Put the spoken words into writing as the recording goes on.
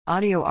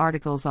Audio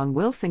articles on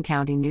Wilson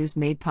County News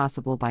made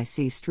possible by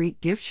C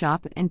Street Gift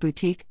Shop and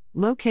Boutique,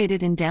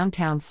 located in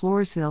downtown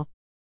Floresville.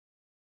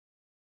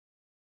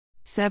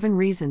 7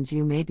 reasons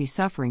you may be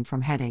suffering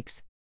from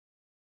headaches.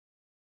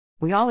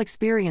 We all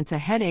experience a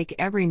headache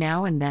every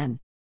now and then.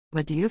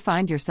 But do you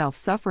find yourself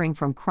suffering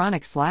from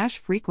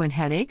chronic/frequent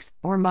headaches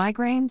or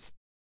migraines?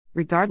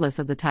 Regardless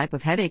of the type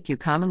of headache you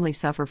commonly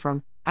suffer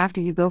from, after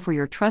you go for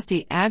your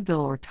trusty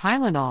Advil or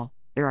Tylenol,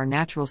 there are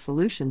natural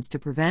solutions to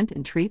prevent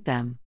and treat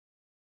them.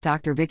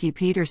 Dr. Vicki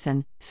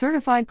Peterson,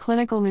 certified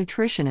clinical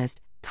nutritionist,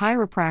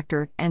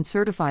 chiropractor, and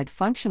certified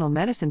functional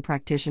medicine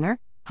practitioner,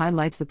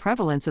 highlights the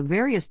prevalence of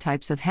various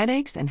types of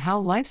headaches and how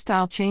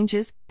lifestyle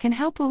changes can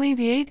help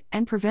alleviate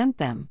and prevent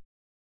them.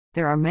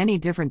 There are many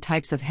different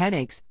types of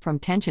headaches, from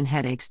tension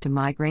headaches to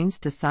migraines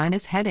to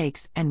sinus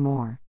headaches, and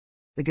more.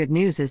 The good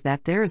news is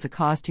that there is a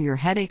cause to your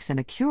headaches and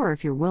a cure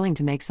if you're willing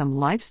to make some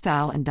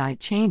lifestyle and diet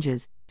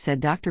changes, said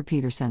Dr.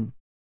 Peterson.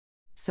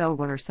 So,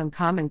 what are some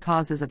common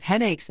causes of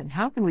headaches and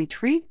how can we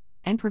treat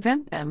and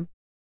prevent them?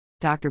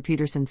 Dr.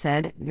 Peterson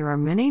said, there are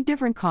many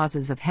different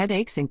causes of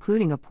headaches,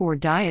 including a poor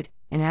diet,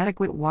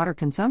 inadequate water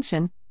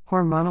consumption,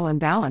 hormonal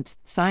imbalance,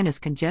 sinus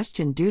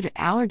congestion due to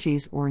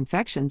allergies or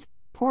infections,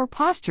 poor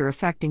posture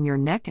affecting your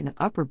neck and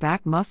upper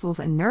back muscles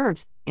and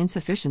nerves,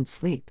 insufficient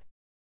sleep.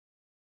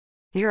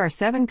 Here are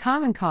 7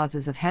 common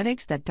causes of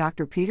headaches that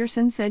Dr.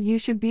 Peterson said you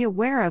should be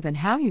aware of and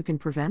how you can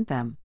prevent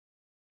them.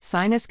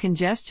 Sinus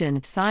congestion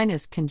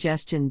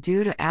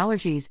due to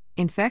allergies,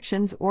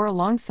 infections, or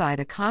alongside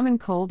a common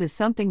cold is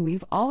something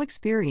we've all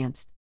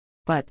experienced.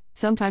 But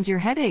sometimes your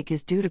headache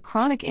is due to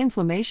chronic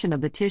inflammation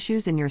of the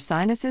tissues in your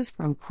sinuses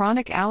from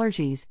chronic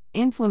allergies,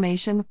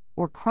 inflammation,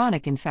 or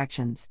chronic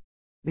infections.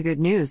 The good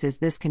news is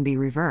this can be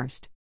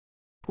reversed.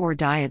 Poor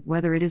diet.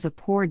 Whether it is a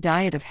poor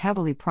diet of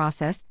heavily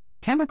processed,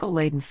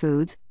 chemical-laden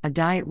foods, a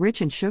diet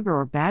rich in sugar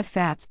or bad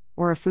fats,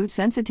 or a food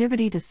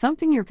sensitivity to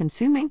something you're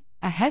consuming,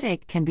 a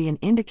headache can be an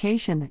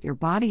indication that your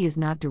body is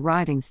not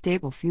deriving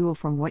stable fuel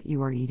from what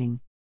you are eating.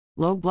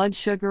 Low blood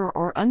sugar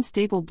or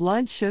unstable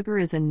blood sugar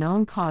is a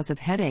known cause of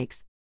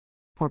headaches.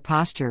 Poor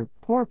posture.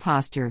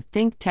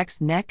 Think tense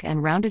neck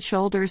and rounded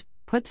shoulders,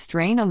 put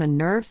strain on the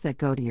nerves that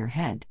go to your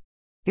head.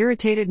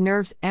 Irritated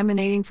nerves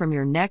emanating from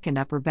your neck and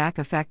upper back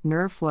affect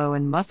nerve flow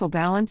and muscle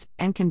balance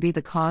and can be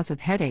the cause of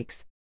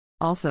headaches.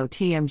 Also,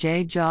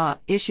 TMJ jaw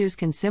issues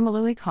can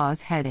similarly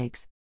cause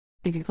headaches.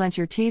 If you clench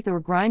your teeth or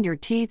grind your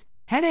teeth,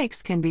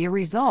 headaches can be a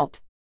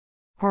result.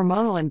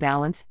 Hormonal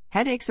imbalance.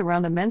 Headaches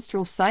around the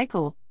menstrual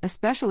cycle,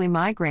 especially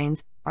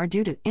migraines, are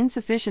due to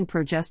insufficient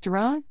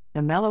progesterone,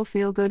 the mellow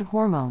feel-good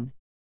hormone.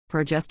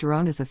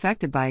 Progesterone is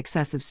affected by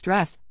excessive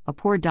stress, a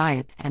poor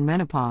diet, and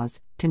menopause,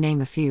 to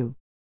name a few.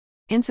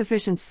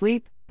 Insufficient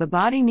sleep. The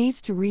body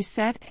needs to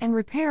reset and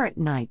repair at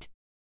night.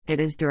 It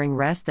is during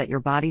rest that your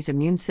body's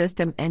immune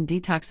system and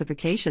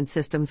detoxification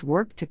systems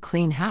work to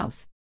clean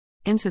house.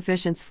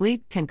 Insufficient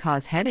sleep can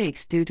cause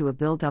headaches due to a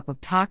buildup of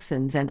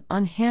toxins and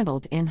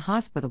unhandled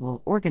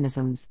inhospitable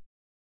organisms.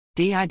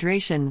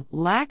 Dehydration.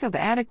 Lack of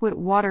adequate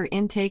water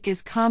intake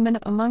is common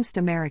amongst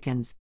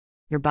Americans.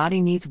 Your body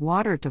needs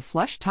water to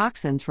flush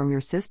toxins from your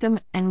system,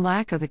 and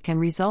lack of it can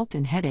result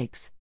in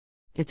headaches.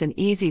 It's an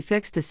easy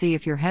fix to see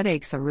if your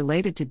headaches are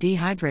related to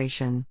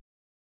dehydration.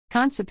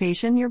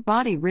 Constipation. Your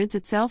body rids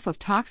itself of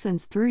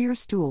toxins through your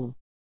stool.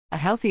 A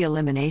healthy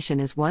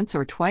elimination is once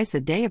or twice a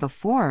day of a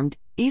formed,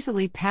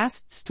 easily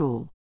passed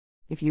stool.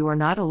 If you are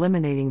not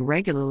eliminating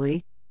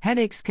regularly,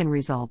 headaches can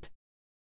result.